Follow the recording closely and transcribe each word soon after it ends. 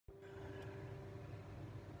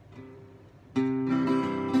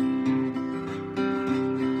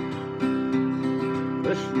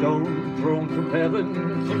stone thrown from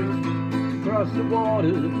heaven across the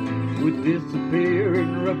water, with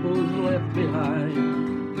disappearing ripples left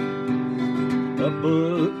behind. A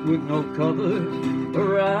book with no cover, a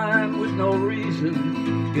rhyme with no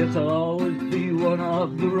reason. Guess I'll always be one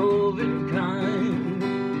of the roving kind.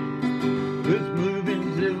 With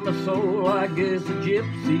movings in my soul, I guess a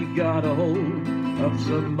gypsy got a hold of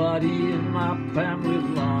somebody in my family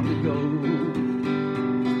long ago.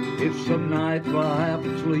 If some night while half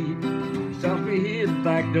asleep, softly hear the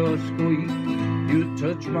back door squeak, you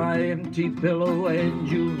touch my empty pillow and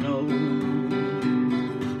you'll know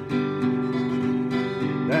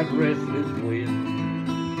that restless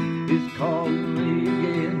wind is calling me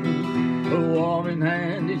again. A warming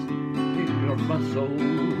hand is picking up my soul.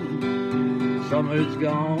 Summer's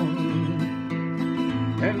gone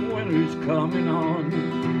and winter's coming on.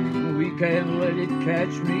 We can't let it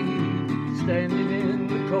catch me standing in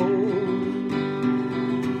the cold.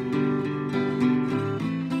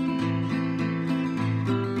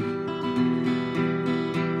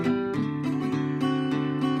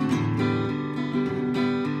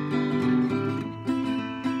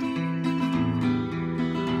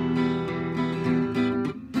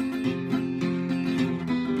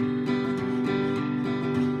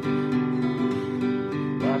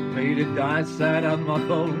 Made it die side on my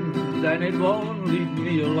bones, and it won't leave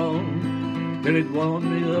me alone till it warms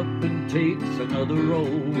me up and takes another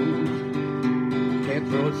roll. Can't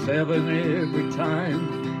throw a 7 every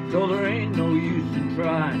time, so there ain't no use in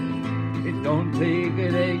trying. It don't take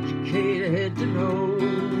an educated head to know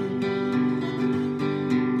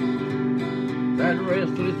that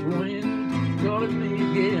restless wind calling me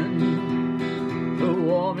again. The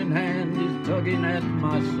warming hand is tugging at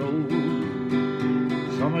my soul.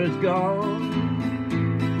 Summer's gone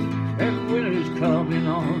and winter's coming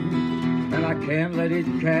on, and I can't let it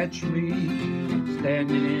catch me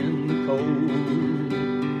standing in the cold.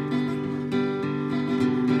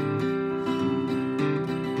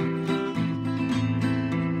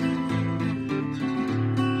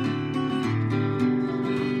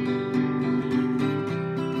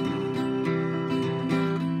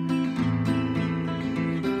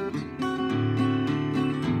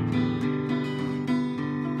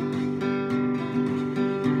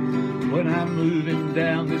 When I'm moving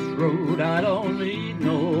down this road, I don't need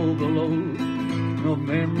no overload, no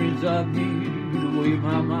memories of you to weigh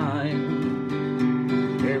my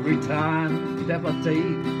mind. Every time step I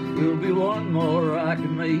take will be one more I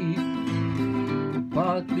can make,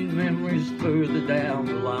 possibly memories further down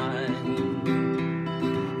the line.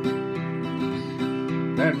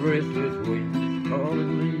 That restless wind is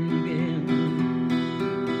calling me again.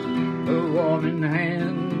 Her warming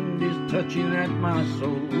hand is touching at my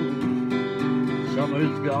soul.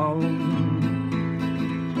 Summer's gone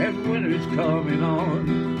and winter's coming on,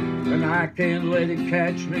 and I can't let it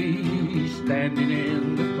catch me standing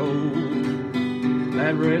in the cold.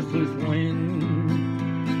 That restless wind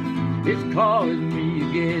is calling me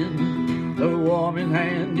again. The warming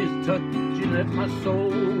hand is touching at my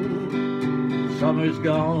soul. Summer's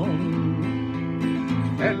gone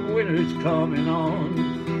and winter's coming on.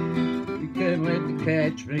 You can't let it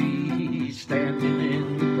catch me standing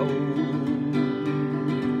in the cold.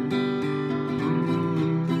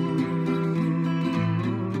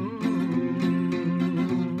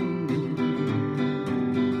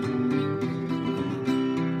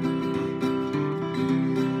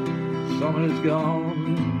 Summer's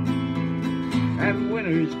gone and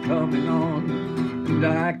winter's coming on, and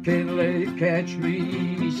I can't let it catch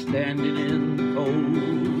me standing in the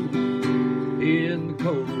cold, in the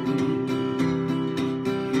cold.